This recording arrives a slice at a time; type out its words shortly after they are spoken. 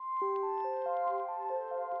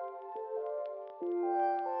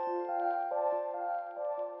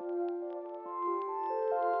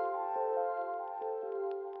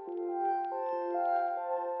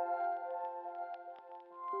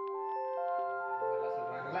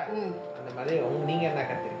அந்த மாதிரி நீங்கள் என்ன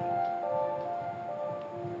கற்றுருக்கீங்க?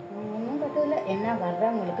 ஒன்றும் கட்டதில்லை. என்ன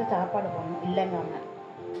வர்றவங்களுக்கு சாப்பாடு போடணும், இல்லைங்காம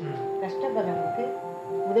கஷ்டப்படுறவங்களுக்கு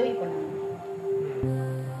உதவி பண்ணணும்.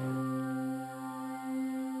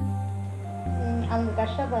 அவங்க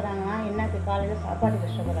கஷ்டப்படுறாங்கன்னா என்னக்கு காலையில் சாப்பாடு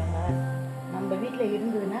கஷ்டப்படுறாங்க. நம்ம வீட்டில்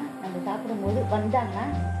இருந்ததுன்னா நம்ம சாப்பிடும்போது வந்தாங்கன்னா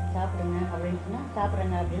சாப்பிடுங்க அப்படின்னு சொன்னால்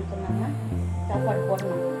சாப்பிட்றேங்க அப்படின்னு சொன்னாங்கன்னா சாப்பாடு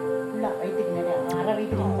போடணும். ஃபுல்லாக வயிற்றுக்கு நிறையா அரை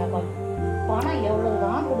வயிற்றுக்கு சாப்பாடு. பணம் எவ்வளோ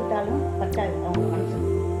தான் கொடுத்தாலும் பத்தாது அவங்க மனசு.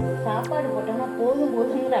 சாப்பாடு போட்டோம்னா போதும்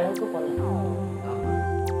போதுங்கிற அளவுக்கு போடலாம்.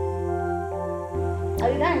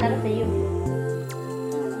 அதுதான் என்னால் செய்ய முடியும்.